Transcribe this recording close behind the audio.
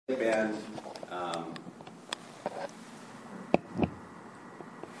been, um,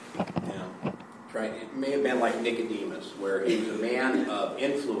 it may have been like Nicodemus, where he was a man of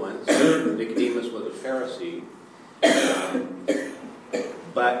influence. Nicodemus was a Pharisee,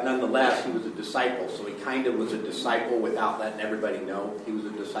 but nonetheless he was a disciple. So he kind of was a disciple without letting everybody know he was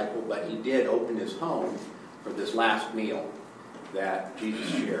a disciple. But he did open his home for this last meal that Jesus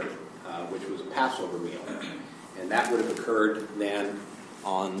shared, which was a Passover meal, and that would have occurred then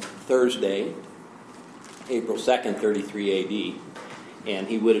on Thursday, April 2nd, 33 A.D., and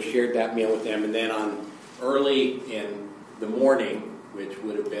he would have shared that meal with them. And then on early in the morning, which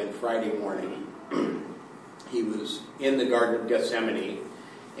would have been Friday morning, he was in the Garden of Gethsemane,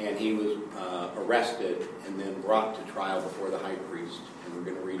 and he was arrested and then brought to trial before the high priest, and we're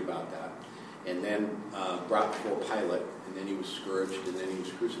going to read about that. And then brought before Pilate, and then he was scourged, and then he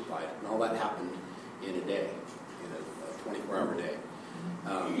was crucified. And all that happened in a day, in a 24-hour day.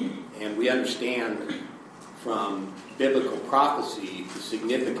 And we understand from biblical prophecy the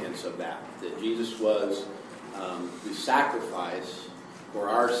significance of that Jesus was the sacrifice for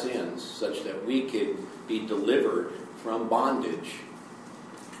our sins such that we could be delivered from bondage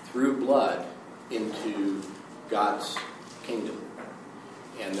through blood into God's kingdom.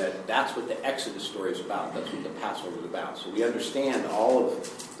 And that's what the Exodus story is about. That's what the Passover is about. So we understand all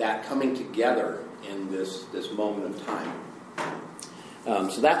of that coming together in this moment of time.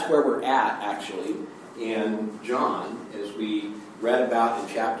 So that's where we're at, actually, in John, as we read about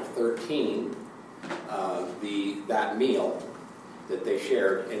in chapter 13, that meal that they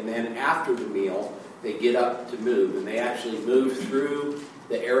shared. And then after the meal, they get up to move. And they actually move through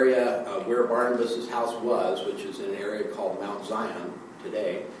the area where Barnabas' house was, which is in an area called Mount Zion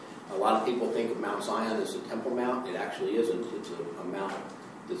today. A lot of people think of Mount Zion as the Temple Mount. It actually isn't. It's a mount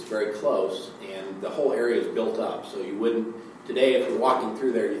that's very close, and the whole area is built up. So you wouldn't, today if you're walking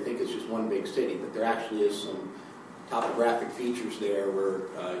through there, you think it's just one big city, but there actually is some topographic features there where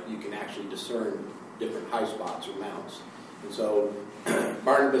you can actually discern different high spots or mounts. And so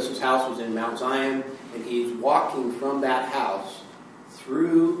Barnabas' house was in Mount Zion, and he's walking from that house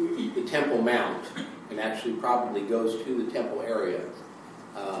through the Temple Mount, and actually probably goes to the temple area,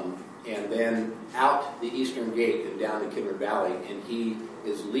 and then out the eastern gate and down the Kidron Valley, and he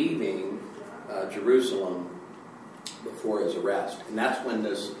is leaving Jerusalem before his arrest. And that's when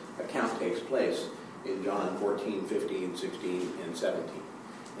this account takes place in John 14, 15, 16, and 17.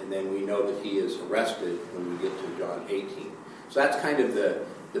 And then we know that he is arrested when we get to John 18. So that's kind of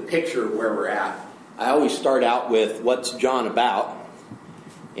the picture of where we're at. I always start out with what's John about,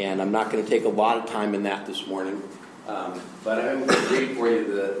 and I'm not going to take a lot of time in that this morning. But I'm going to read for you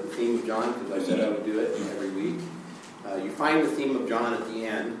the theme of John, because I said I would do it every week. You find the theme of John at the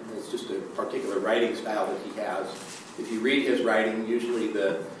end. It's just a particular writing style that he has. If you read his writing, usually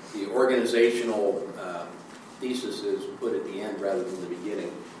the organizational thesis is put at the end rather than the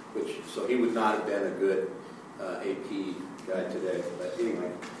beginning, so he would not have been a good AP guy today. But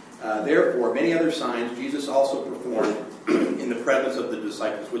anyway, therefore, many other signs Jesus also performed in the presence of the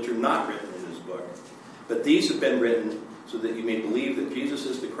disciples, which are not written in his book. But these have been written so that you may believe that Jesus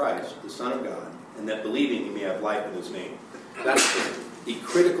is the Christ, the Son of God, and that believing you may have life in his name. That's the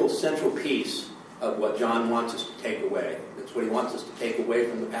critical central piece of what John wants us to take away. That's what he wants us to take away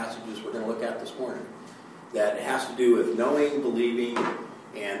from the passages we're going to look at this morning. That it has to do with knowing, believing,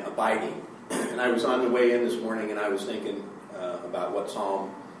 and abiding. And I was on the way in this morning, and I was thinking about what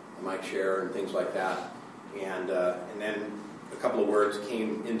psalm I might share and things like that. And then a couple of words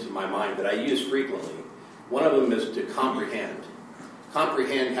came into my mind that I use frequently. One of them is to comprehend.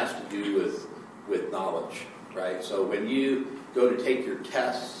 Comprehend has to do with knowledge, right? So when you go to take your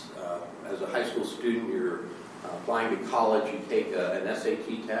tests, as a high school student, you're applying to college, you take an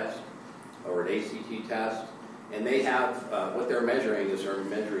SAT test or an ACT test, and they have, what they're measuring is they're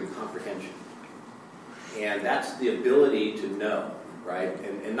measuring comprehension. And that's the ability to know, right?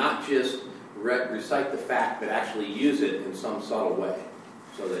 And not just recite the fact, but actually use it in some subtle way,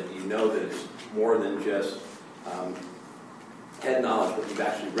 so that you know that it's more than just head knowledge, but you've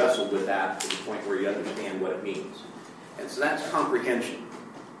actually wrestled with that to the point where you understand what it means. And so that's comprehension.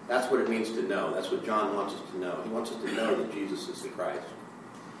 That's what it means to know. That's what John wants us to know. He wants us to know that Jesus is the Christ.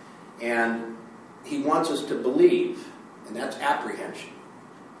 And he wants us to believe, and that's apprehension.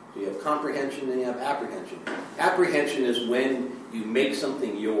 So you have comprehension and you have apprehension. Apprehension is when you make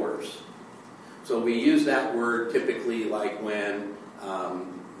something yours. So we use that word typically like when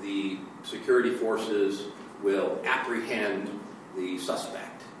the security forces will apprehend the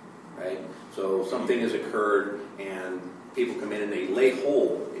suspect, right? So something has occurred and people come in and they lay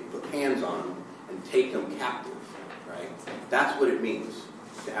hold, they put hands on them and take them captive, right? That's what it means.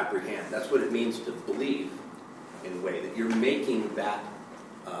 to apprehend. That's what it means to believe, in a way, that you're making that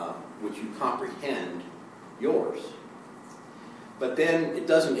which you comprehend yours. But then it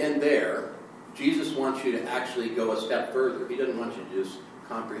doesn't end there. Jesus wants you to actually go a step further. He doesn't want you to just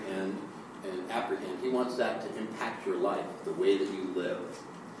comprehend and apprehend. He wants that to impact your life, the way that you live.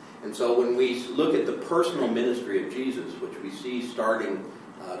 And so when we look at the personal ministry of Jesus, which we see starting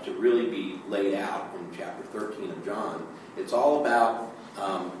to really be laid out in chapter 13 of John, it's all about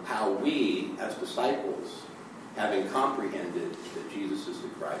how we, as disciples, having comprehended that Jesus is the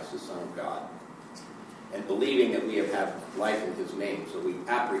Christ, the Son of God, and believing that we have had life in his name, so we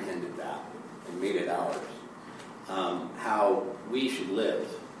apprehended that and made it ours, how we should live.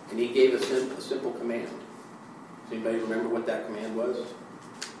 And he gave us a simple command. Does anybody remember what that command was?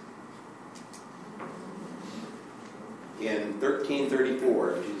 In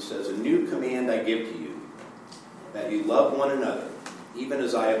 13:34, Jesus says, "A new command I give to you, that you love one another, even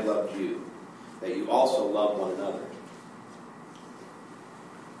as I have loved you, that you also love one another.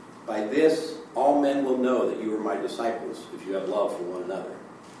 By this, all men will know that you are my disciples, if you have love for one another."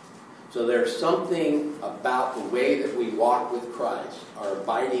 So there's something about the way that we walk with Christ, our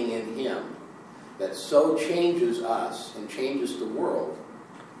abiding in him, that so changes us and changes the world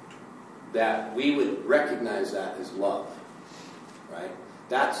that we would recognize that as love, right?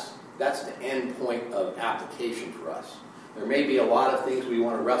 That's the end point of application for us. There may be a lot of things we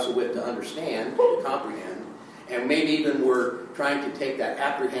want to wrestle with to understand, to comprehend, and maybe even we're trying to take that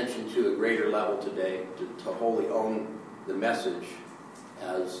apprehension to a greater level today, to wholly own the message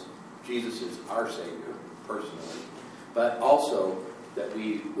as Jesus is our Savior, personally, but also that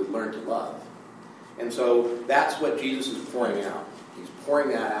we would learn to love. And so that's what Jesus is pouring out. He's pouring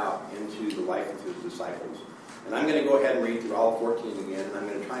that out into the life of his disciples. And I'm going to go ahead and read through all 14 again, and I'm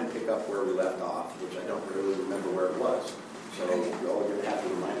going to try and pick up where we left off, which I don't really remember where it was. So you're all going to have to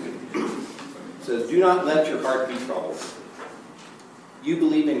remind me. It says, "Do not let your heart be troubled. You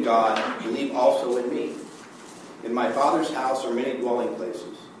believe in God, believe also in me. In my Father's house are many dwelling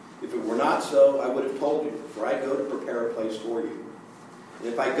places. If it were not so, I would have told you, for I go to prepare a place for you. And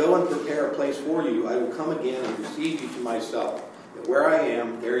if I go and prepare a place for you, I will come again and receive you to myself, that where I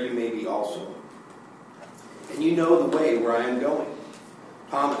am, there you may be also. And you know the way where I am going."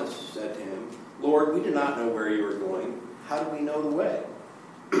 Thomas said to him, "Lord, we do not know where you are going. How do we know the way?"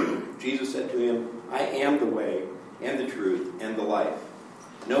 Jesus said to him, "I am the way, and the truth, and the life.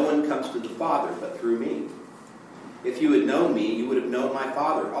 No one comes to the Father but through me. If you had known me, you would have known my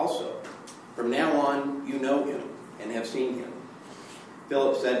Father also. From now on, you know him, and have seen him."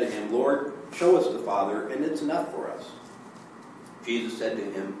 Philip said to him, "Lord, show us the Father, and it's enough for us." Jesus said to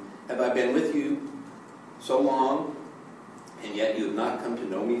him, "Have I been with you so long, and yet you have not come to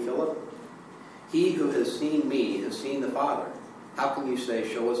know me, Philip? He who has seen me has seen the Father. How can you say,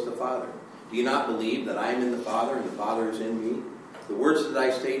 'Show us the Father'? Do you not believe that I am in the Father, and the Father is in me? The words that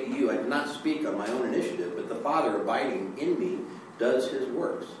I say to you, I do not speak on my own initiative, but the Father abiding in me does his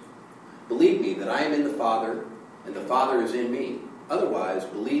works. Believe me that I am in the Father, and the Father is in me. Otherwise,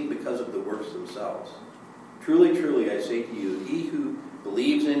 believe because of the works themselves. Truly, truly, I say to you, he who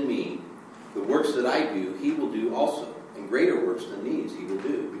believes in me, the works that I do, he will do also, and greater works than these he will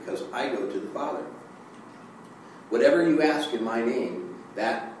do, because I go to the Father. Whatever you ask in my name,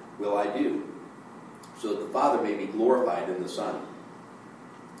 that will I do, so that the Father may be glorified in the Son.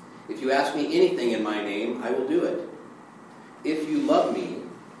 If you ask me anything in my name, I will do it. If you love me,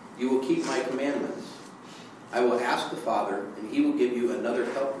 you will keep my commandments. I will ask the Father, and he will give you another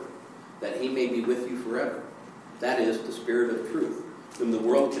helper, that he may be with you forever. That is the Spirit of truth, whom the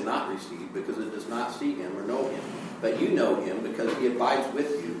world cannot receive, because it does not see him or know him. But you know him, because he abides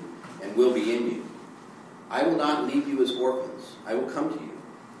with you and will be in you. I will not leave you as orphans. I will come to you.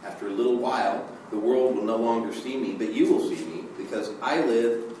 After a little while, the world will no longer see me, but you will see me, because I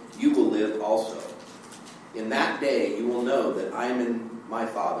live, you will live also. In that day you will know that I am in my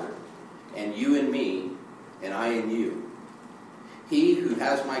Father, and you in me, and I in you. He who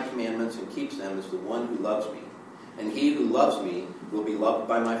has my commandments and keeps them is the one who loves me. And he who loves me will be loved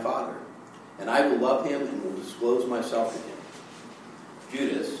by my Father. And I will love him and will disclose myself to him.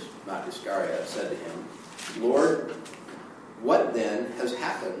 Judas, not Iscariot, said to him, Lord, what then has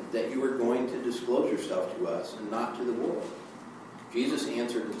happened that you are going to disclose yourself to us and not to the world? Jesus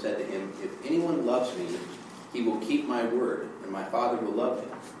answered and said to him, if anyone loves me, he will keep my word, and my Father will love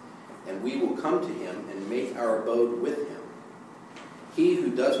him. And we will come to him and make our abode with him. He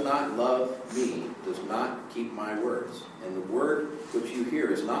who does not love me does not keep my words. And the word which you hear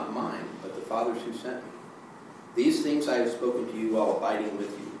is not mine, but the Father's who sent me. These things I have spoken to you while abiding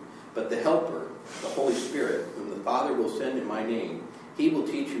with you. But the Helper, the Holy Spirit, whom the Father will send in my name, He will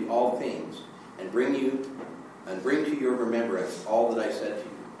teach you all things and bring to your remembrance all that I said to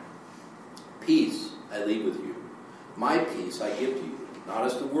you. Peace I leave with you. My peace I give to you. Not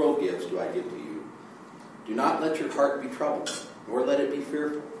as the world gives do I give to you. Do not let your heart be troubled, nor let it be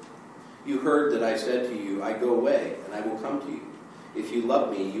fearful. You heard that I said to you, I go away, and I will come to you. If you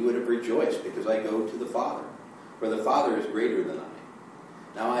loved me, you would have rejoiced, because I go to the Father. For the Father is greater than I.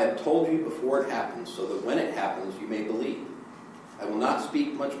 Now I have told you before it happens, so that when it happens you may believe. I will not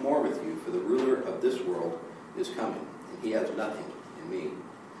speak much more with you, for the ruler of this world is coming, and he has nothing in me.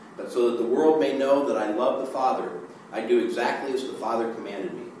 But so that the world may know that I love the Father, I do exactly as the Father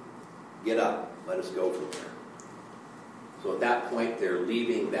commanded me. Get up, let us go from here. So at that point, they're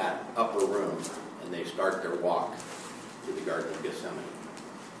leaving that upper room, and they start their walk to the Garden of Gethsemane.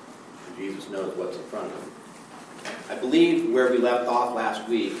 And Jesus knows what's in front of them. I believe where we left off last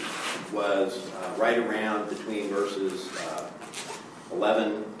week was right around between verses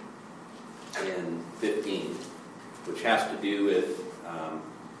 11 and 15, which has to do with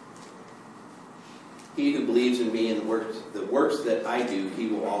he who believes in me and the works that I do, he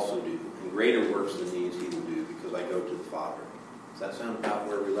will also do. And greater works than these he will do, because I go to the Father. Does that sound about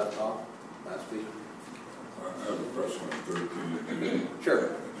where we left off last week? I have a question on 13.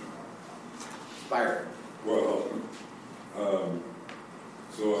 Sure. Fire. Well,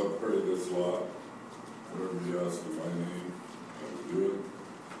 so I've prayed this lot. Whatever you ask in my name, I will do it.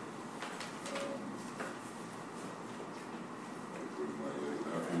 Like with my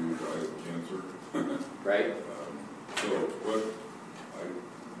nephew who died of cancer. Right. So what?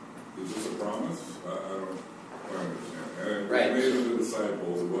 Is this a promise? I don't understand. And right. It was made to the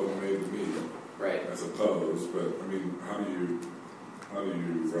disciples. It wasn't made to me. Right. I suppose. But I mean, how do you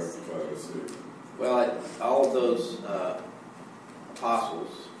rectify this statement? Well, all of those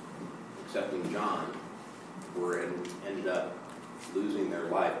apostles, excepting John, ended up losing their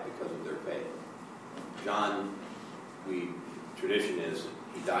life because of their faith. John, tradition is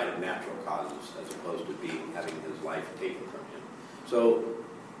he died of natural causes as opposed to having his life taken from him. So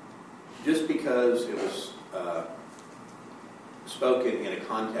just because it was spoken in a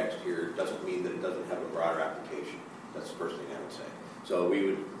context here doesn't mean that it doesn't have a broader application. That's the first thing I would say. So we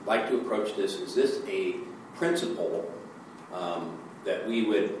would like to approach this. Is this a principle that we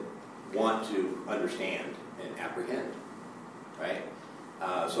would want to understand and apprehend? Right?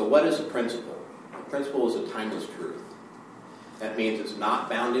 So what is a principle? A principle is a timeless truth. That means it's not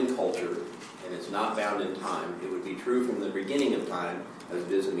bound in culture and it's not bound in time. It would be true from the beginning of time as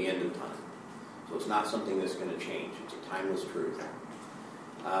it is in the end of time. So it's not something that's going to change. It's a timeless truth.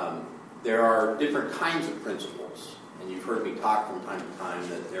 There are different kinds of principles. And you've heard me talk from time to time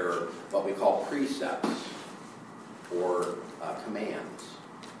that there are what we call precepts or commands,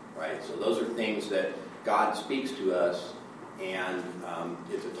 right? So those are things that God speaks to us, and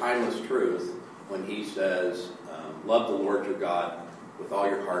it's a timeless truth when he says, love the Lord your God with all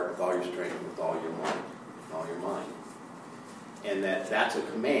your heart, with all your strength, with all your might, with all your mind. And that's a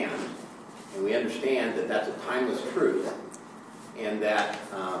command, and we understand that that's a timeless truth, and that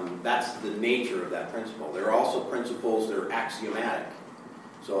that's the nature of that principle. There are also principles that are axiomatic.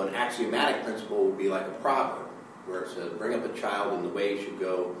 So an axiomatic principle would be like a proverb, where it says, bring up a child in the way he should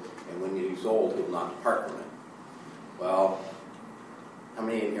go, and when he's old, he will not depart from it. Well, how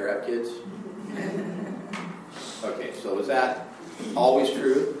many in here have kids? Okay, so is that always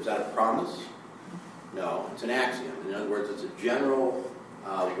true? Is that a promise? No, it's an axiom. In other words, it's a general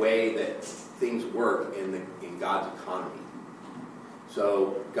way that things work in God's economy.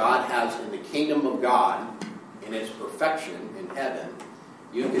 So God has, in the kingdom of God, in its perfection in heaven,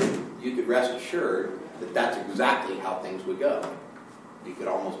 you could rest assured that that's exactly how things would go. You could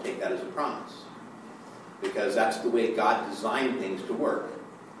almost take that as a promise, because that's the way God designed things to work.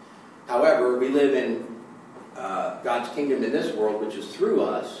 However, we live in God's kingdom in this world, which is through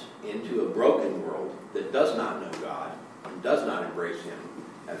us, into a broken world that does not know God and does not embrace him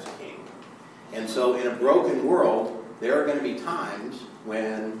as king. And so in a broken world, there are going to be times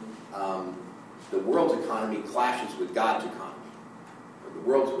when the world's economy clashes with God's economy. Or the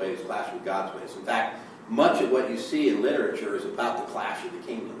world's ways clash with God's ways. In fact, much of what you see in literature is about the clash of the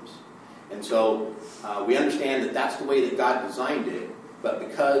kingdoms. And so we understand that that's the way that God designed it, but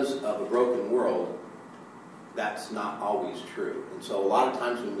because of a broken world, that's not always true. And so a lot of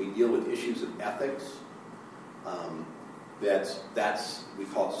times when we deal with issues of ethics, that's we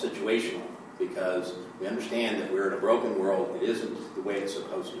call it situational, because we understand that we're in a broken world. It isn't the way it's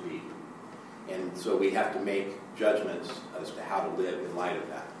supposed to be. And so we have to make judgments as to how to live in light of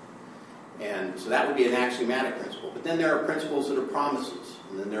that. And so that would be an axiomatic principle. But then there are principles that are promises.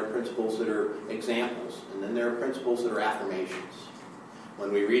 And then there are principles that are examples. And then there are principles that are affirmations.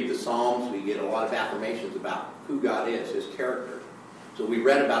 When we read the Psalms, we get a lot of affirmations about who God is, his character. So we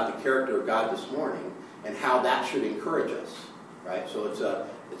read about the character of God this morning and how that should encourage us, right? So it's a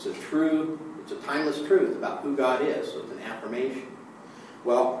timeless truth about who God is. So it's an affirmation.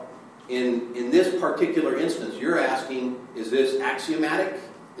 Well, in this particular instance, you're asking, is this axiomatic?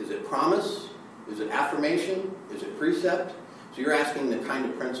 Is it promise? Is it affirmation? Is it precept? So you're asking the kind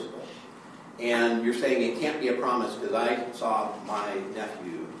of principle. And you're saying it can't be a promise because I saw my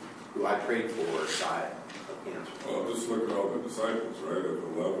nephew, who I prayed for, die of cancer. Well, just look at all the disciples, right? If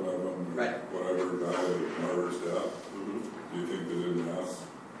 11 of them, right, whatever, died of martyr's death, do you think they didn't ask,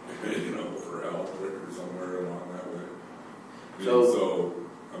 for help or somewhere along that way? So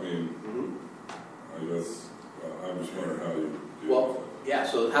I mean, I guess I'm just wondering how you deal with it. Yeah,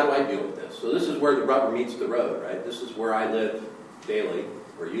 so how do I deal with this? So this is where the rubber meets the road, right? This is where I live daily,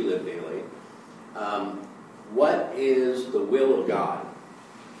 where you live daily. What is the will of God?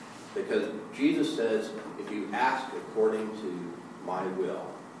 Because Jesus says, if you ask according to my will.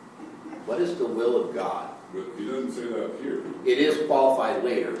 What is the will of God? But he doesn't say that here. It is qualified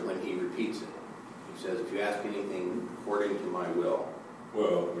later when he repeats it. He says, if you ask anything according to my will.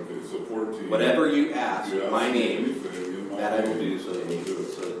 Well, okay, so 14. Whatever you ask in my name, that I will do.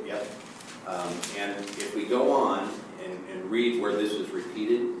 Yep. And if we go on and read where this is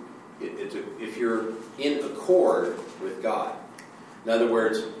repeated, if you're in accord with God. In other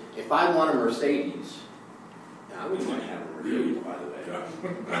words, if I want a Mercedes, I wouldn't mind having a Mercedes, by the way.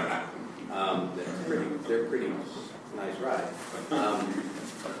 They're pretty nice ride.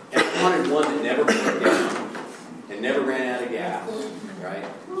 And I wanted one that never broke down and never ran out of gas, right?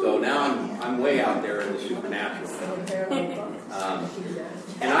 So now I'm way out there in the supernatural.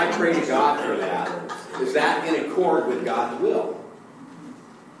 And I pray to God for that. Is that in accord with God's will?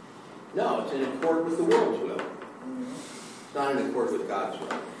 No, it's in accord with the world's will. It's not in accord with God's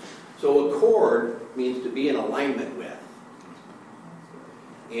will. So accord means to be in alignment with.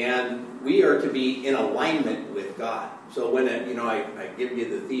 And we are to be in alignment with God. So when I give you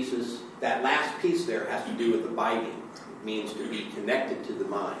the thesis, that last piece there has to do with abiding. It means to be connected to the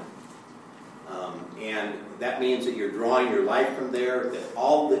mind. And that means that you're drawing your life from there, that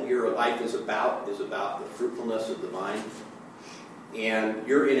all that your life is about the fruitfulness of the mind. And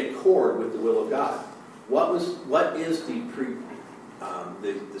you're in accord with the will of God. What is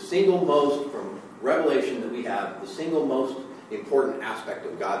the single most, from Revelation that we have, the single most important aspect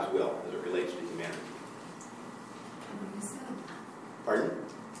of God's will as it relates to humanity? Pardon?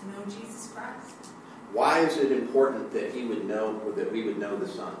 To know Jesus Christ. Why is it important that he would know, or that we would know the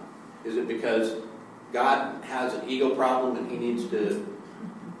Son? Is it because God has an ego problem and he needs to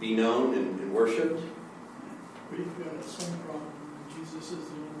be known and worshipped? We've got a sin problem. Jesus is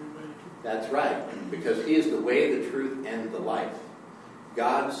the only way to. That's right, because he is the way, the truth, and the life.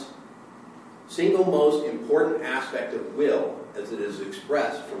 God's single most important aspect of will, as it is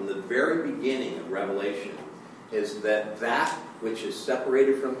expressed from the very beginning of Revelation, is that which is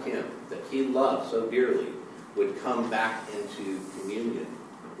separated from him, that he loved so dearly, would come back into communion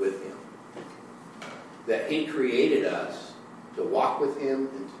with him. That he created us to walk with him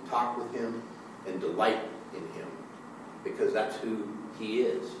and to talk with him and delight in him, because that's who he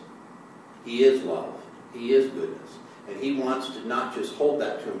is. He is love. He is goodness. And he wants to not just hold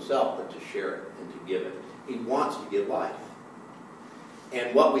that to himself, but to share it and to give it. He wants to give life.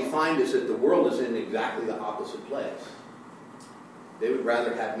 And what we find is that the world is in exactly the opposite place. They would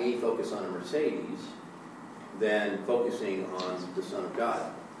rather have me focus on a Mercedes than focusing on the Son of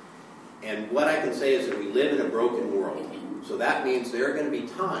God. And what I can say is that we live in a broken world. So that means there are going to be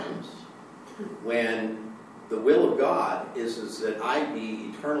times when the will of God is that I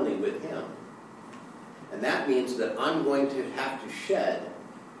be eternally with him. And that means that I'm going to have to shed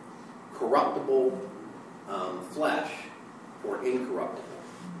corruptible flesh for incorruptible.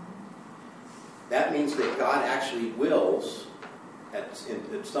 That means that God actually wills at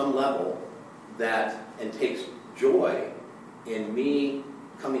some level and takes joy in me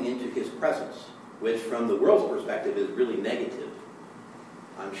coming into his presence, which from the world's perspective is really negative.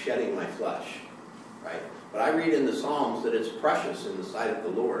 I'm shedding my flesh, right? But I read in the Psalms that it's precious in the sight of the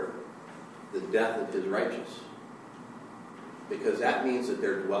Lord, the death of his righteous, because that means that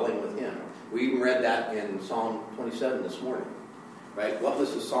they're dwelling with him. We even read that in Psalm 27 this morning, right? What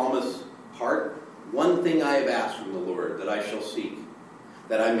was the psalmist's heart? One thing I have asked from the Lord that I shall seek,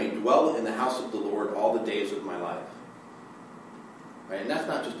 that I may dwell in the house of the Lord all the days of my life. Right? And that's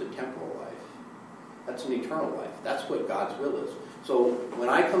not just a temporal life. That's an eternal life. That's what God's will is. So when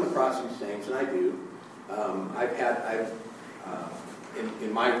I come across these things, and I do,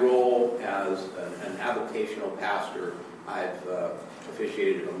 in my role as an avocational pastor, I've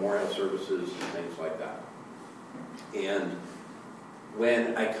officiated memorial services and things like that. And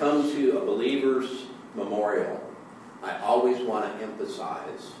when I come to a believer's memorial, I always want to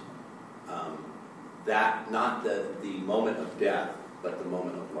emphasize that not the moment of death, but the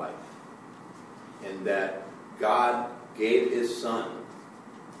moment of life. And that God gave his Son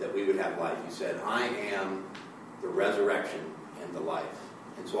that we would have life. He said, I am the resurrection and the life.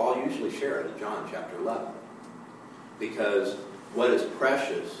 And so I'll usually share it in John chapter 11. Because what is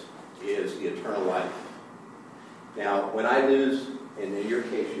precious is the eternal life. Now, when I lose, and in your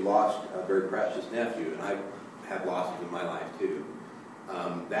case you lost a very precious nephew, and I have losses in my life too,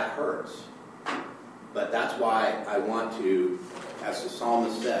 that hurts. But that's why I want to, as the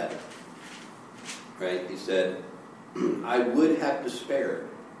psalmist said, right? He said, I would have despaired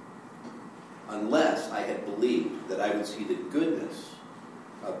unless I had believed that I would see the goodness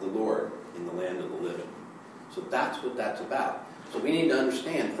of the Lord in the land of the living. So that's what that's about. So we need to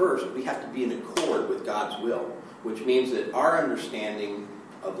understand, first, we have to be in accord with God's will, which means that our understanding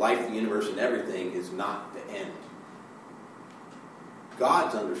of life, the universe, and everything is not the end.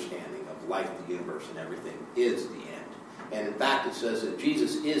 God's understanding of life, the universe, and everything is the end. And in fact, it says that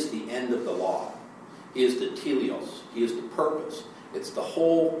Jesus is the end of the law. He is the teleos. He is the purpose. It's the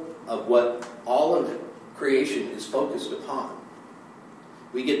whole of what all of creation is focused upon.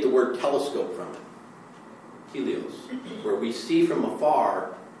 We get the word telescope from it. Helios, where we see from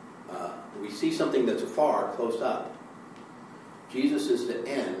afar, we see something that's afar, close up. Jesus is the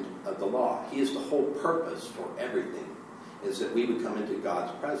end of the law. He is the whole purpose for everything, is that we would come into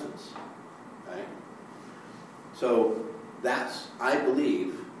God's presence. Right? So that's, I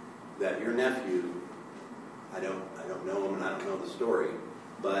believe, that your nephew, I don't know him and I don't know the story,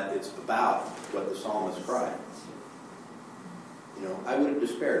 but it's about what the psalmist cried. You know, I would have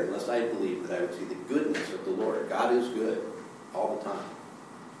despaired unless I believed that I would see the goodness of the Lord. God is good all the time.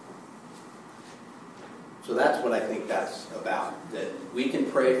 So that's what I think that's about. That we can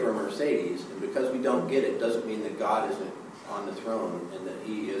pray for a Mercedes, and because we don't get it, doesn't mean that God isn't on the throne and that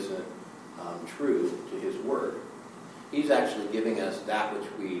he isn't true to his word. He's actually giving us that which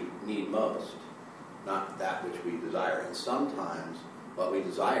we need most, not that which we desire. And sometimes what we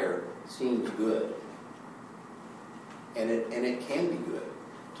desire seems good. And it can be good.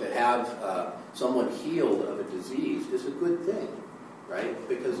 To have someone healed of a disease is a good thing, right?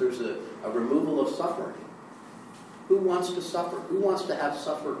 Because there's a removal of suffering. Who wants to suffer? Who wants to have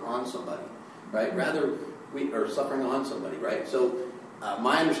suffer on somebody, right? Or suffering on somebody, right? So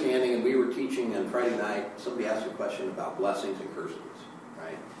my understanding, and we were teaching on Friday night, somebody asked a question about blessings and curses,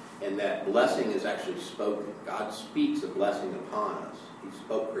 right? And that blessing is actually spoken. God speaks a blessing upon us. He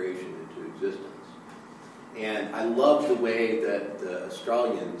spoke creation into existence. And I love the way that the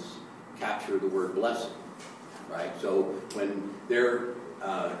Australians capture the word blessing, right? So when they're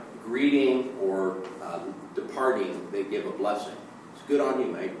greeting or departing, they give a blessing. It's good on you,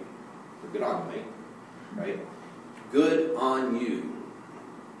 mate. Or good on you, mate. Right? Good on you.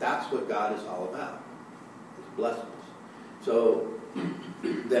 That's what God is all about. It's blessings. So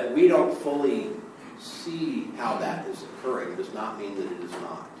that we don't fully see how that is occurring does not mean that it is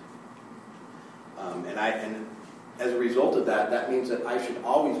not. And as a result of that, that means that I should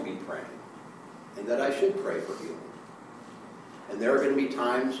always be praying, and that I should pray for healing. And there are going to be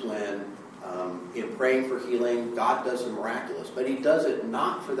times when, in praying for healing, God does the miraculous, but he does it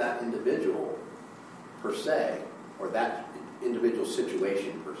not for that individual per se, or that individual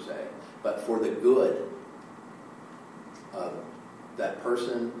situation per se, but for the good of that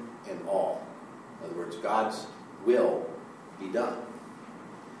person and all. In other words, God's will be done.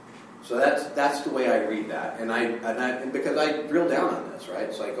 So that's the way I read that, and because I drill down on this, right?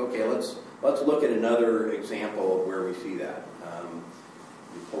 It's like, okay, let's look at another example of where we see that. Let me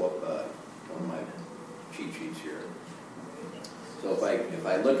pull up one of my cheat sheets here. So if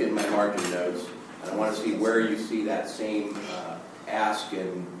I look in my margin notes, and I want to see where you see that same ask,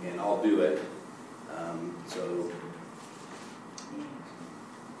 and I'll do it. So.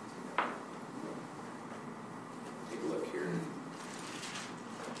 Take a look here.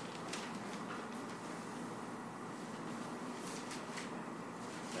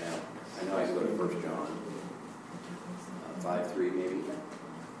 I know I can go to 1 John 5:3 maybe.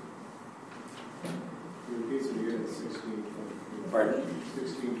 Repeats it again, 16:23. Pardon?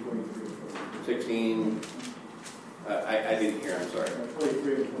 16:23. 16. I didn't hear. I'm sorry.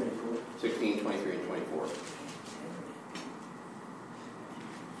 23 and 24. 16, 23, and 24.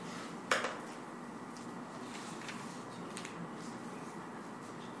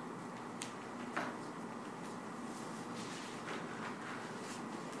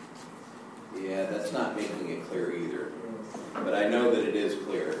 Yeah, that's not making it clear either. But I know that it is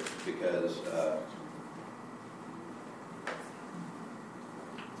clear because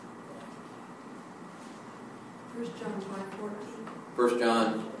First John 5:14. 1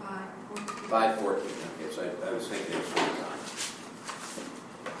 John 5:14. 5:14. Okay, so I was thinking of 1 John.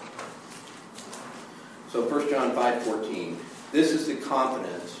 So 1 John 5:14. This is the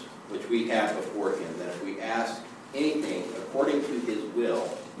confidence which we have before him, that if we ask anything according to his will,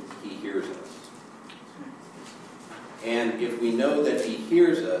 he hears us. And if we know that he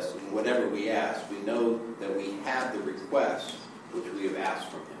hears us in whatever we ask, we know that we have the request which we have asked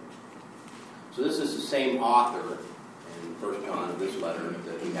from him. So this is the same author in 1 John of this letter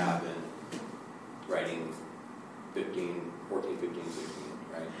that we have in writing 14, 15, 16,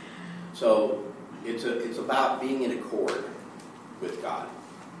 right? So it's about being in accord with God.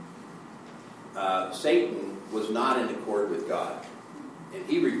 Satan was not in accord with God, and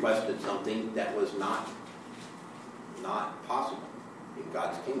he requested something that was not possible in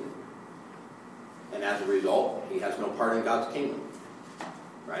God's kingdom. And as a result, he has no part in God's kingdom,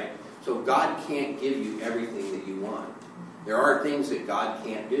 right? So God can't give you everything that you want. There are things that God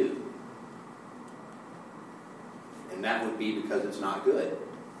can't do, and that would be because it's not good.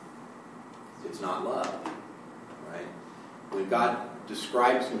 It's not love, right? When God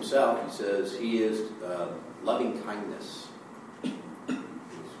describes himself, he says he is loving kindness. He's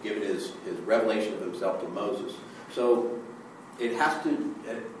given his revelation of himself to Moses. So it has to,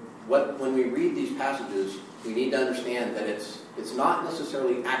 when we read these passages, we need to understand that it's not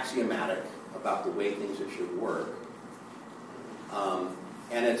necessarily axiomatic about the way things should work.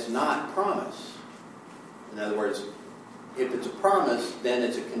 And it's not promise. In other words, if it's a promise, then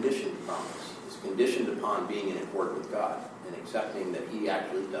it's a conditioned promise. It's conditioned upon being in accord with God and accepting that he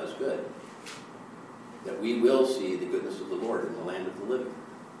actually does good. That we will see the goodness of the Lord in the land of the living.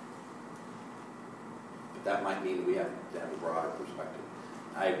 But that might mean we have to have a broader perspective.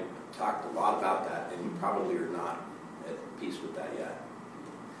 I talked a lot about that, and you probably are not at peace with that yet.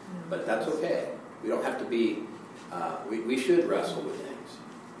 But that's okay. We don't have to be, we should wrestle with things.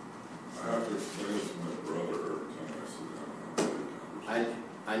 I have to explain it to my brother every time I sit down.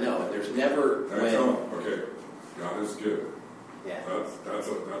 I know, and there's never And I tell him, okay, God is good. Yeah. That's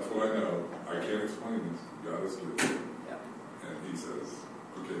what I know. I can't explain this. God is good. Yeah. And he says,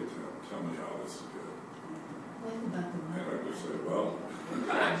 okay, tell me how this is good. What about the And mother? I just say, well,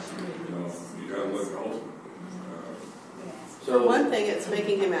 you got to live ultimately. For one thing, it's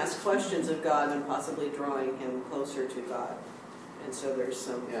making him ask questions of God and possibly drawing him closer to God. And so there's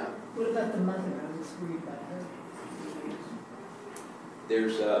some... Yeah. What about the mother? I was worried about her.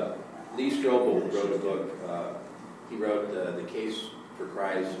 There's Lee Strobel wrote a book. He wrote The Case for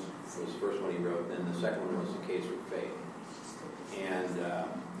Christ was the first one he wrote. Then the second one was The Case for Faith. And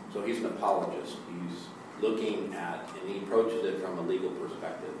so he's an apologist. He's looking at, and he approaches it from a legal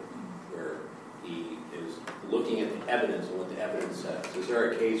perspective, where he is looking at the evidence and what the evidence says. Is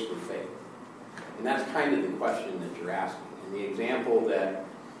there a case for faith? And that's kind of the question that you're asking. And the example that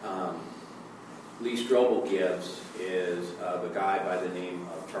Lee Strobel gives is of a guy by the name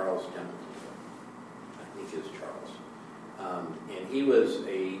of Charles Templeton. I think it's Charles. And he was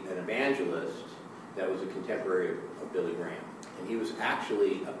an evangelist that was a contemporary of Billy Graham. And he was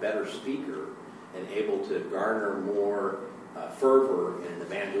actually a better speaker and able to garner more fervor in an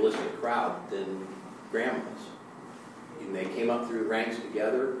evangelistic crowd than Graham was. And they came up through the ranks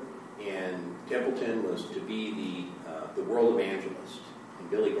together, and Templeton was to be the world evangelist, and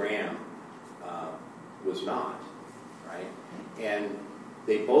Billy Graham was not, right? And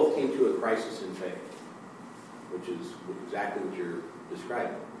they both came to a crisis in faith, which is exactly what you're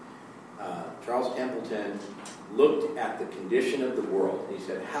describing. Charles Templeton looked at the condition of the world, and he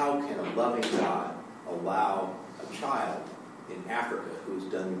said, how can a loving God allow a child in Africa who's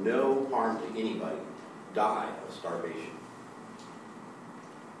done no harm to anybody die of starvation?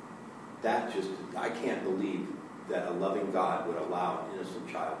 I can't believe that a loving God would allow an innocent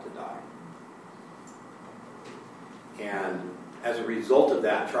child to die. And as a result of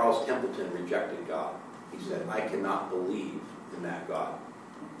that, Charles Templeton rejected God. He said, I cannot believe in that God.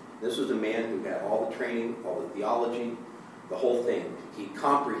 This was a man who had all the training, all the theology, the whole thing. He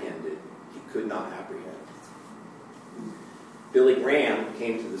comprehended, he could not apprehend. Billy Graham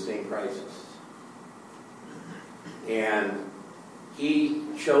came to the same crisis. And he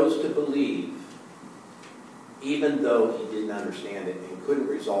chose to believe, even though he didn't understand it and couldn't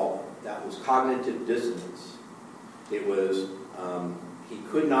resolve it. That was cognitive dissonance. It was, he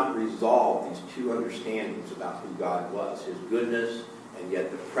could not resolve these two understandings about who God was, his goodness, and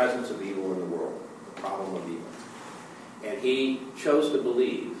yet the presence of evil in the world, the problem of evil. And he chose to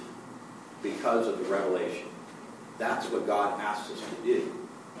believe because of the revelation that's what God asks us to do.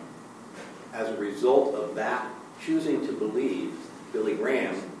 As a result of that choosing to believe Billy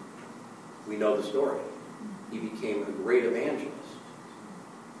Graham, we know the story. He became a great evangelist.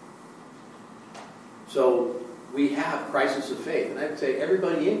 So we have crisis of faith. And I'd say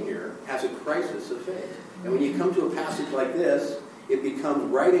everybody in here has a crisis of faith. And when you come to a passage like this, it becomes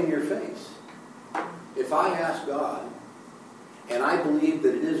right in your face. If I ask God, and I believe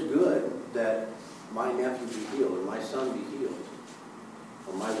that it is good that my nephew be healed, or my son be healed,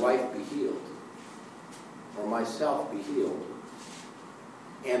 or my wife be healed, or myself be healed,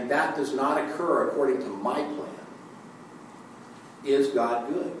 and that does not occur according to my plan, is God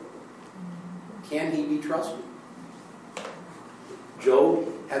good? Can he be trusted? Job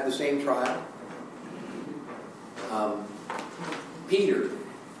had the same trial. Peter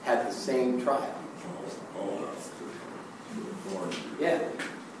had the same trial. Yeah.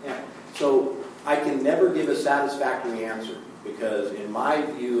 So I can never give a satisfactory answer, because in my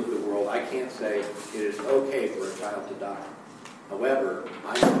view of the world, I can't say it is okay for a child to die. However,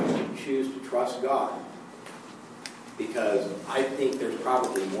 I'm going to choose to trust God, because I think there's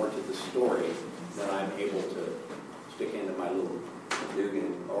probably more to the story than I'm able to stick into my little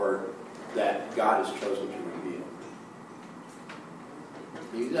noggin, or that God has chosen to reveal.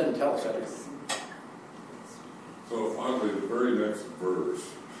 He doesn't tell us everything. So finally, the very next verse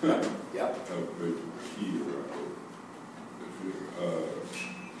Yep. has a big key around it.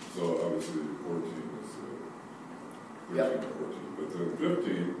 So obviously 14 is 13 Yep. and 14. But then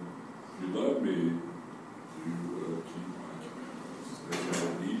 15, if you love me, you will keep my commandments. There's an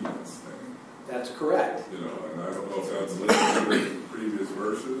obedience thing. That's correct. You know, and I don't know if that's listed in the previous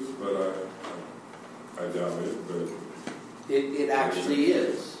verses, but I doubt it. But It actually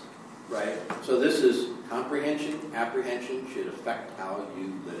is, right? So this is comprehension, apprehension should affect how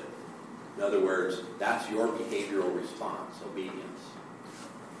you live. In other words, that's your behavioral response, obedience.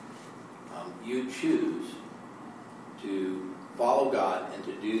 You choose to follow God and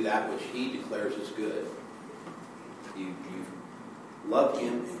to do that which he declares is good. You love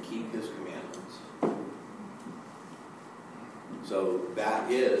him and keep his commandments. So that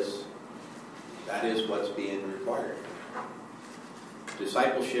is what's being required.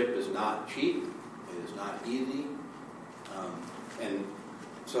 Discipleship is not cheap. It is not easy. And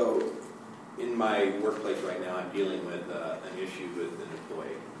so in my workplace right now, I'm dealing with an issue with an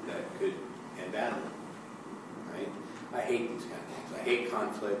employee that could end badly. Right? I hate these kind of things. I hate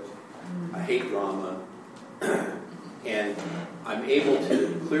conflict. I hate drama. And I'm able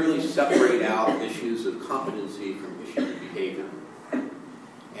to clearly separate out issues of competency from issues of behavior.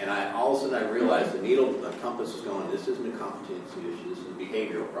 And all of a sudden I realized the compass is going, this isn't a competency issue, this is a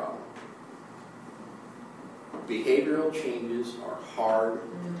behavioral problem. Behavioral changes are hard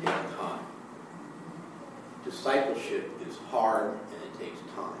and take time. Discipleship is hard and it takes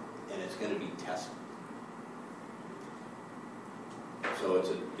time. And it's going to be tested. So it's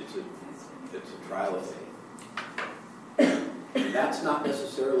a trial of faith. And that's not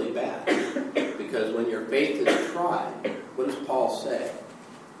necessarily bad. Because when your faith is tried, what does Paul say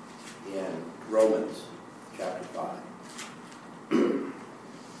in Romans chapter 5?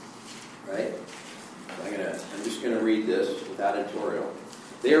 Right? I'm just going to read this without editorial.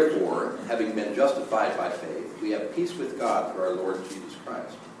 Therefore, having been justified by faith, we have peace with God through our Lord Jesus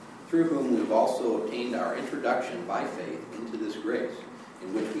Christ, through whom we've also obtained our introduction by faith into this grace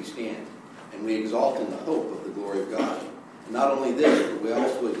in which we stand. And we exalt in the hope of the glory of God. And not only this, but we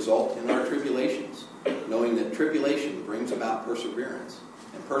also exult in our tribulations, knowing that tribulation brings about perseverance,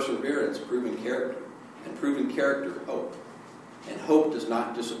 and perseverance, proven character, and proven character, hope. And hope does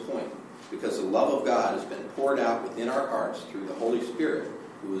not disappoint, because the love of God has been poured out within our hearts through the Holy Spirit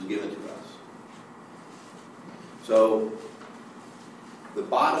who was given to us. So, the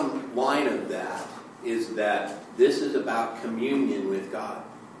bottom line of that is that this is about communion with God.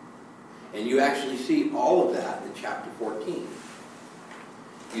 And you actually see all of that in chapter 14.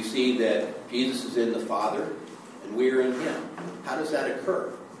 You see that Jesus is in the Father, and we are in him. How does that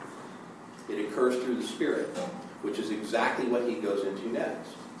occur? It occurs through the Spirit, which is exactly what he goes into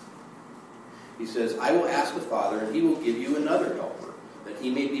next. He says, I will ask the Father, and he will give you another helper, that he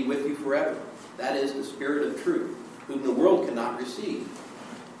may be with you forever. That is the Spirit of truth, whom the world cannot receive.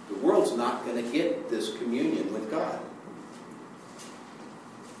 The world's not going to get this communion with God.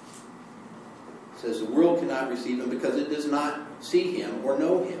 It says the world cannot receive him because it does not see him or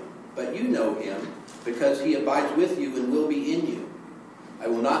know him. But you know him because he abides with you and will be in you. I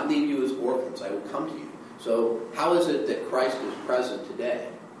will not leave you as orphans. I will come to you. So how is it that Christ is present today?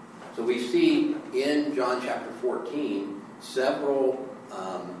 So we see in John chapter 14 several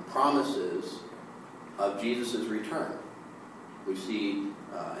promises of Jesus' return. We see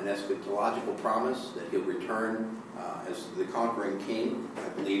an eschatological promise that he'll return as the conquering king. I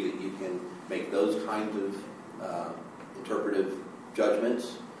believe that you can make those kinds of interpretive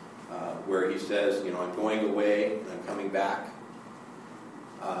judgments where he says, I'm going away and I'm coming back.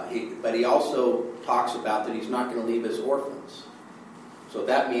 But he also talks about that he's not going to leave us orphans. So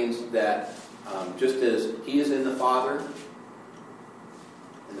that means that just as he is in the Father,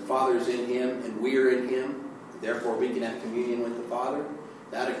 and the Father is in him, and we are in him, therefore we can have communion with the Father,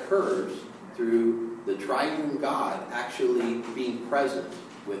 that occurs through the triune God actually being present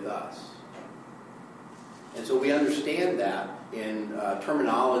with us. And so we understand that in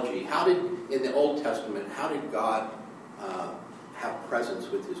terminology. In the Old Testament, how did God have presence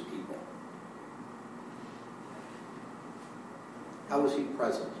with his people? How was he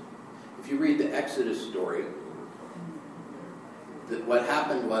present? If you read the Exodus story, what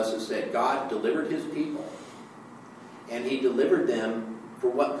happened was that God delivered his people, and he delivered them for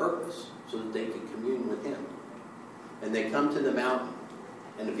what purpose? So that they could commune with him. And they come to the mountain,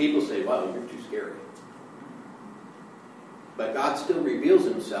 and the people say, "Wow, you're too scary." But God still reveals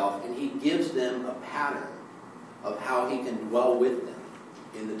himself, and he gives them a pattern of how he can dwell with them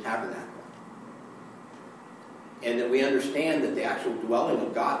in the tabernacle. And that we understand that the actual dwelling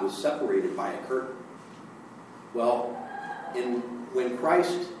of God was separated by a curtain. Well, when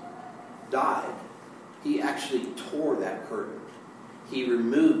Christ died, he actually tore that curtain. He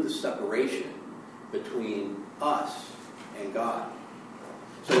removed the separation between us and God.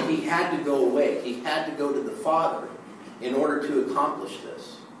 So he had to go away. He had to go to the Father in order to accomplish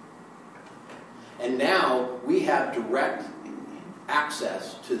this. And now we have direct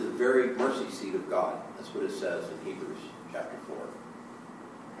access to the very mercy seat of God. That's what it says in Hebrews chapter 4.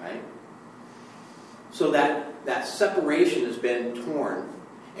 Right? So that separation has been torn,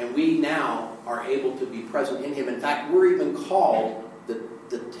 and we now are able to be present in him. In fact, we're even called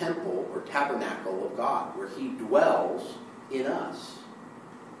the temple or tabernacle of God, where he dwells in us.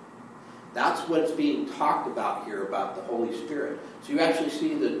 That's what's being talked about here about the Holy Spirit. So you actually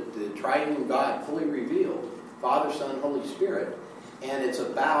see the triune God fully revealed, Father, Son, Holy Spirit, and it's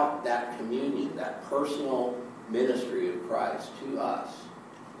about that communion, that personal ministry of Christ to us,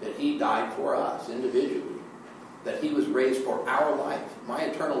 that he died for us individually, that he was raised for our life. My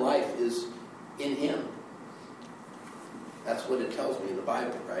eternal life is in him. That's what it tells me in the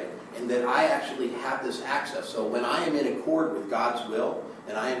Bible, right? And that I actually have this access. So when I am in accord with God's will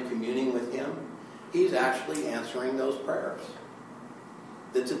and I am communing with him, he's actually answering those prayers.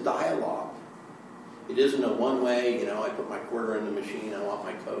 It's a dialogue. It isn't a one-way, I put my quarter in the machine, I want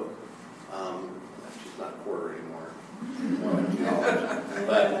my Coke. She's not a quarter anymore. More like $2.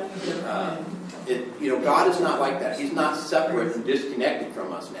 But God is not like that. He's not separate and disconnected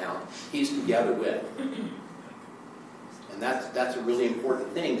from us now. He's together with. And that's a really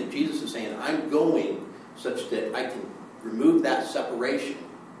important thing that Jesus is saying, I'm going such that I can remove that separation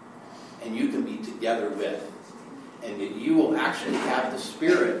and you can be together with. And that you will actually have the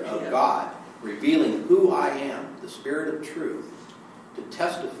Spirit of God revealing who I am, the Spirit of truth, to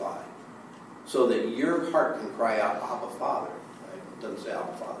testify so that your heart can cry out, Abba, Father. Right? It doesn't say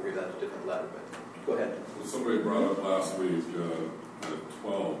Abba, Father here, that's a different letter, but go ahead. Well, somebody brought up last week that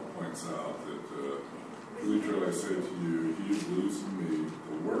 12 points out that truly, truly I say to you, he who believes in me,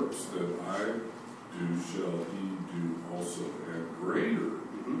 the works that I do shall he do also, and greater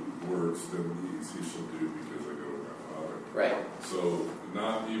works than these he shall do because I go to my Father. Right. So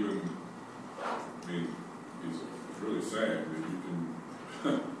not even, he's really saying that you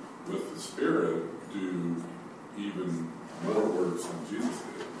can, with the Spirit, do even more works than Jesus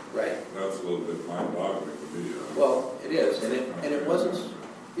did. Right. That's a little bit mind-boggling to me. Well, it is, and it wasn't.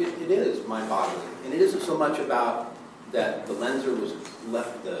 It is mind-boggling, and it isn't so much about that the leper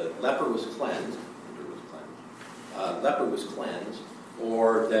was cleansed. Leper was cleansed,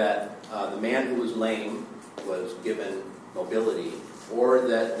 or that the man who was lame was given mobility, or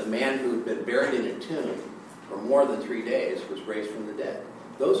that the man who had been buried in a tomb for more than 3 days was raised from the dead.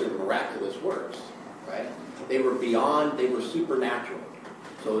 Those are miraculous works, right? They were beyond, they were supernatural.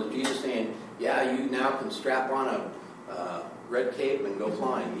 So is Jesus saying, yeah, you now can strap on a red cape and go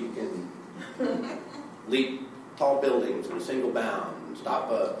flying. You can leap tall buildings in a single bound and stop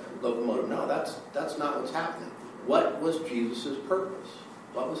a locomotive. No, that's not what's happening. What was Jesus' purpose?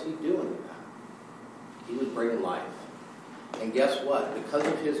 What was he doing with that? He was bringing life. And guess what? Because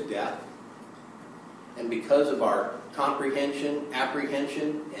of his death, and because of our comprehension,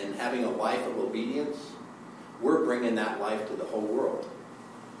 apprehension, and having a life of obedience, we're bringing that life to the whole world.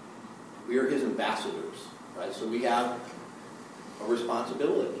 We are his ambassadors, right? So we have a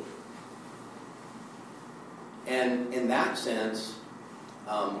responsibility. And in that sense,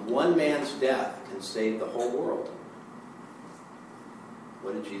 one man's death can save the whole world.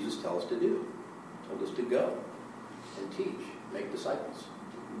 What did Jesus tell us to do? He told us to go and teach, make disciples.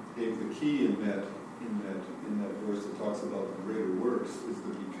 Dave, the key in that verse that talks about the greater works is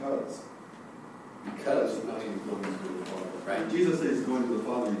the because. Because now he's going to the Father. Right. When Jesus says he's going to the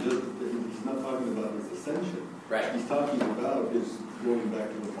Father, he's not talking about his ascension. Right. He's talking about his going back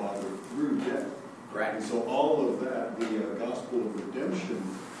to the Father through death. Right. And so all of that, the gospel of redemption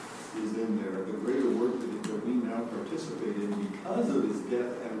is in there. The greater work that we now participate in because of his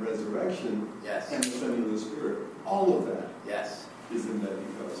death and resurrection Yes. and the sending of the Spirit. All of that Yes. is in that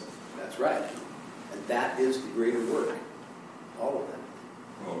because. That's right. And that is the greater work. All of that.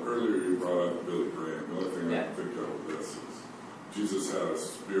 Well, earlier you brought up Billy Graham. The only thing I Yeah. can think of with this is Jesus had a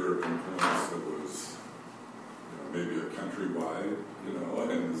spirit influence that was, maybe a countrywide,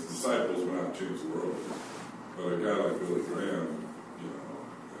 and his disciples went out and changed the world. But a guy like Billy Graham,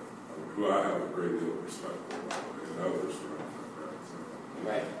 who I have a great deal of respect for, by the way, and others around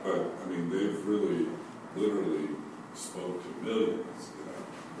that, Right. But, they've really, literally spoke to millions,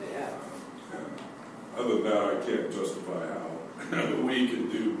 They have. And other than that, I can't justify how we can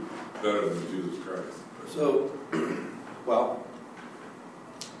do better than Jesus Christ. So, well,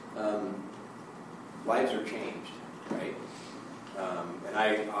 lives are changed, right? And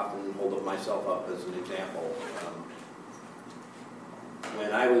I often hold up myself up as an example.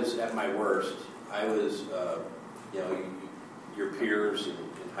 When I was at my worst, I was, your peers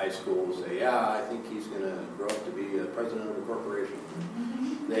in high school will say, yeah, I think he's going to grow up to be a president of a corporation.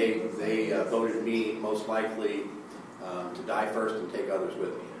 They voted me most likely to die first and take others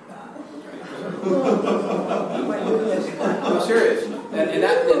with me. I'm serious. And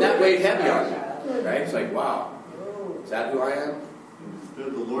that weighed heavy on me, right? It's like, wow, is that who I am?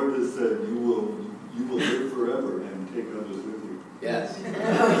 Instead, the Lord has said, you will live forever and take others with you. Yes.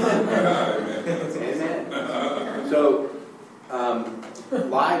 Amen. So,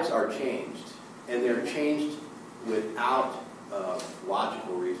 lives are changed, and they're changed without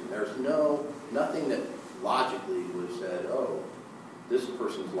logical reason. There's nothing that logically would have said, oh, this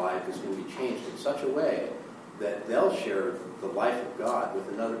person's life is going to be changed in such a way that they'll share the life of God with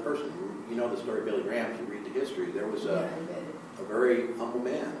another person. You know the story of Billy Graham, if you read the history. There was a very humble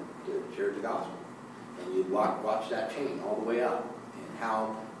man that shared the gospel. And you watch that chain all the way up and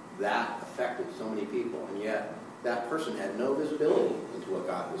how that affected so many people. And yet that person had no visibility into what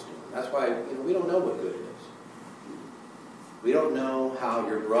God was doing. That's why we don't know what good is. We don't know how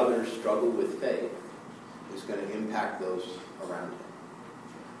your brother's struggle with faith is going to impact those around him.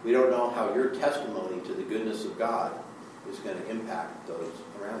 We don't know how your testimony to the goodness of God is going to impact those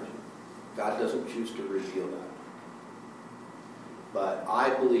around you. God doesn't choose to reveal that. But I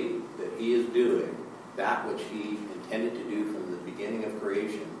believe that he is doing that which he intended to do from the beginning of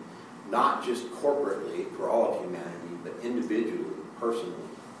creation, not just corporately for all of humanity, but individually, personally,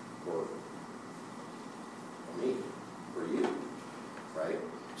 for me, for you, right?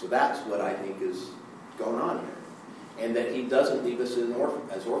 So that's what I think is going on here. And that he doesn't leave us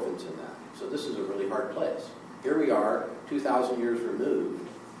as orphans in that. So this is a really hard place. Here we are, 2,000 years removed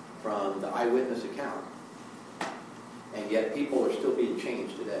from the eyewitness account. And yet people are still being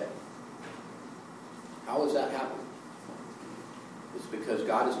changed today. How has that happened? It's because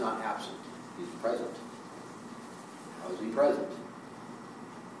God is not absent. He's present. How is he present?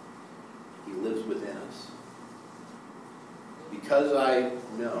 He lives within us. Because I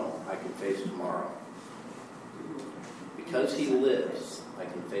know I can face tomorrow. Because he lives, I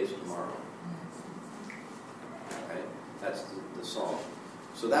can face tomorrow. Okay? That's the song.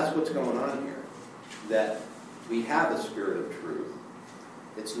 So that's what's going on here. That we have a spirit of truth.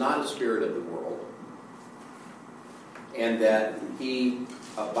 It's not a spirit of the world. And that he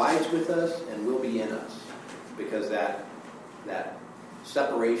abides with us and will be in us. Because that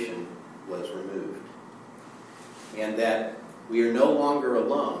separation was removed. And that we are no longer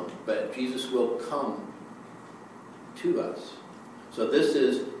alone, but Jesus will come to us. So this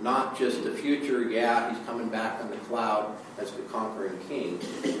is not just the future, yeah, he's coming back on the cloud as the conquering king.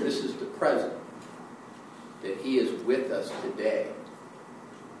 This is the present. That he is with us today.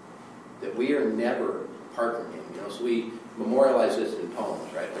 That we are never apart from him. So we memorialize this in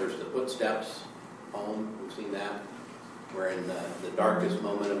poems, right? There's the Footsteps poem, we've seen that, where in the darkest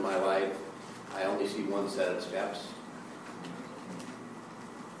moment of my life, I only see one set of steps.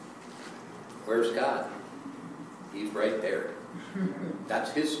 Where's God? He's right there.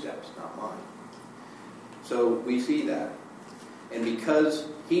 That's his steps, not mine. So we see that. And because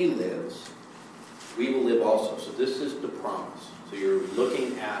he lives, we will live also. So this is the promise. So you're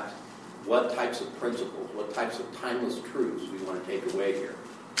looking at what types of principles, what types of timeless truths we want to take away here.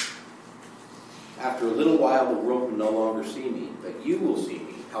 After a little while, the world will no longer see me, but you will see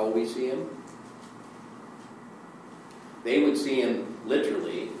me. How will we see him? They would see him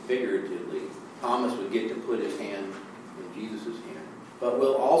literally, figuratively. Thomas would get to put his hand in Jesus' hand. But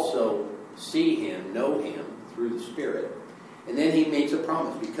we'll also see him, know him through the Spirit. And then he makes a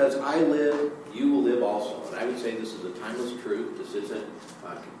promise. Because I live, you will live also. And I would say this is a timeless truth. This isn't,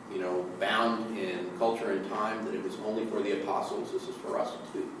 bound in culture and time, that it was only for the apostles. This is for us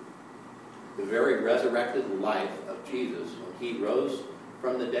too. The very resurrected life of Jesus, when he rose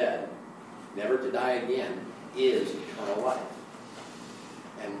from the dead, never to die again, is eternal life.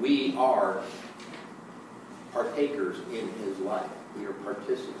 And we are partakers in his life. We are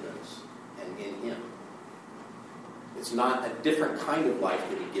participants and in him. It's not a different kind of life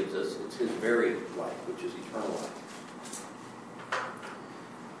that he gives us. It's his very life, which is eternal life.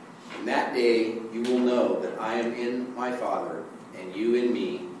 In that day you will know that I am in my Father, and you in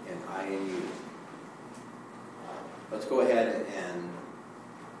me, and I in you. Let's go ahead and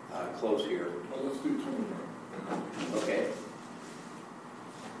close here. Well, let's do 21. Okay.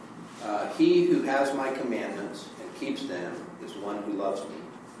 He who has my commandments and keeps them is one who loves me.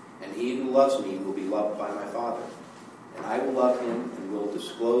 And he who loves me will be loved by my Father. And I will love him and will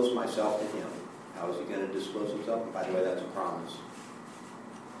disclose myself to him. How is he going to disclose himself? And by the way, that's a promise.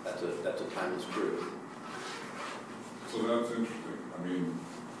 That's a timeless truth. So that's interesting. I mean,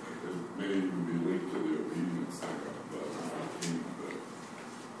 it may even be linked to the obedience thing of 19, but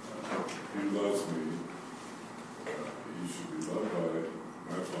he loves me. He should be loved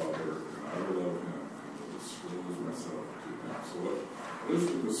by my Father, and I will love him and will disclose myself to him. So what is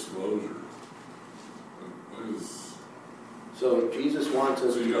the disclosure? What is... So Jesus wants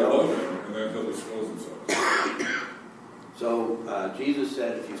us So to you know. love him, and then he'll disclose himself. So Jesus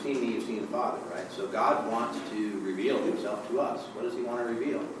said, if you've seen me, you've seen the Father, right? So God wants to reveal himself to us. What does he want to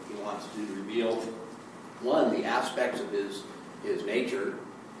reveal? He wants to reveal, one, the aspects of his nature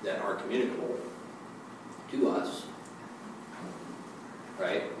that are communicable to us,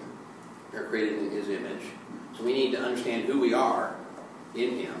 right? They're created in his image. So we need to understand who we are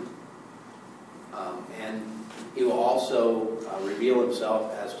in him. And he will also reveal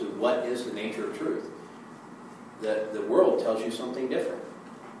himself as to what is the nature of truth. The world tells you something different.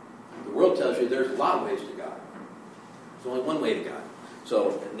 The world tells you there's a lot of ways to God. There's only one way to God.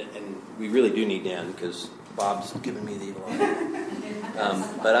 So, and we really do need to end because Bob's giving me the alarm.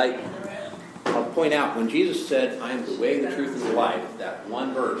 But I'll point out, when Jesus said, I am the way, the truth, and the life, that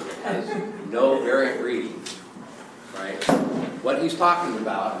one verse has no variant readings, right? What he's talking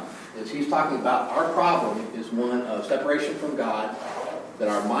about is he's talking about our problem is one of separation from God, that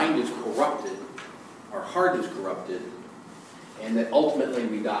our mind is corrupted, our heart is corrupted, and that ultimately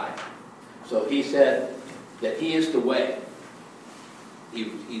we die. So he said that he is the way.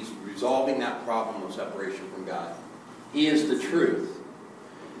 He's resolving that problem of separation from God. He is the truth.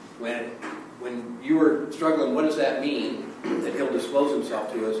 When you were struggling, what does that mean? That he'll disclose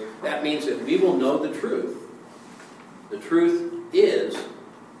himself to us. That means that we will know the truth. The truth is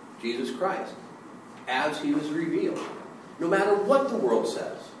Jesus Christ, as he was revealed. No matter what the world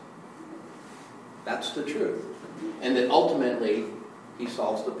says. That's the truth. And that ultimately, he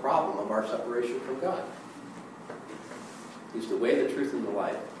solves the problem of our separation from God. He's the way, the truth, and the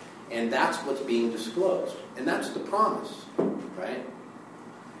life. And that's what's being disclosed. And that's the promise, right?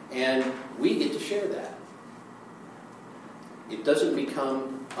 And we get to share that. It doesn't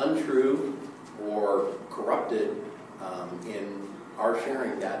become untrue or corrupted in our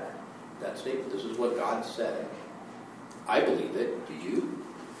sharing that statement. This is what God said. I believe it. Do you?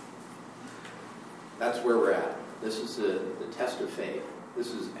 That's where we're at. This is the test of faith.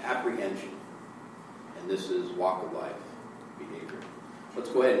 This is apprehension. And this is walk of life behavior. Let's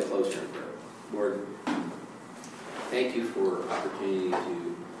go ahead and close here in prayer. Lord, thank you for opportunity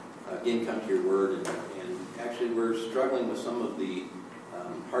to again come to your word. And actually we're struggling with some of the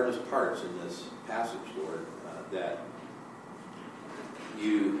hardest parts in this passage, Lord, that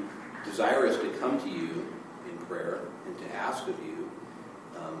you desire us to come to you in prayer and to ask of you.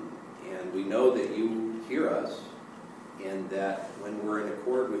 And we know that you hear us, and that when we're in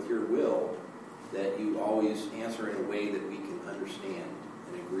accord with your will, that you always answer in a way that we can understand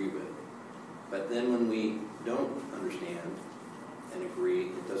and agree with. But then when we don't understand and agree,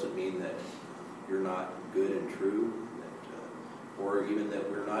 it doesn't mean that you're not good and true, or even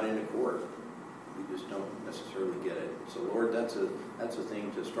that we're not in accord. We just don't necessarily get it. So Lord, that's a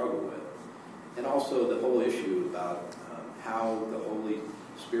thing to struggle with. And also the whole issue about how the Holy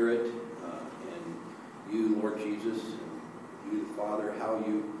Spirit and you, Lord Jesus, and you, the Father, how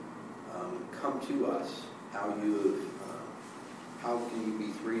you come to us, how can you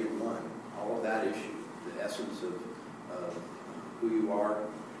be three in one? All of that issue, the essence of who you are,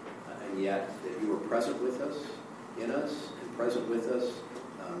 and yet that you are present with us, in us, and present with us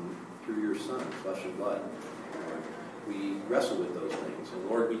through your Son, flesh and blood. We wrestle with those things. And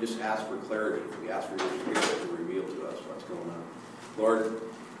Lord, we just ask for clarity. We ask for your Spirit to reveal to us what's going on. Lord,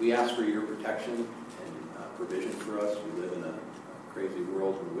 we ask for your protection and provision for us. We live in a crazy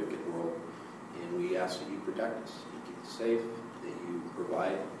world, in a wicked world, and we ask that you protect us, that you keep us safe, that you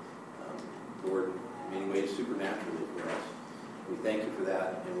provide, Lord, in many ways supernaturally for us. We thank you for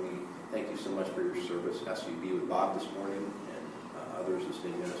that, and we thank you so much for your service. I ask you to be with Bob this morning and others as they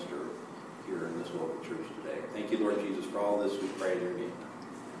minister here in this local church today. Thank you, Lord Jesus, for all this. We pray in your name.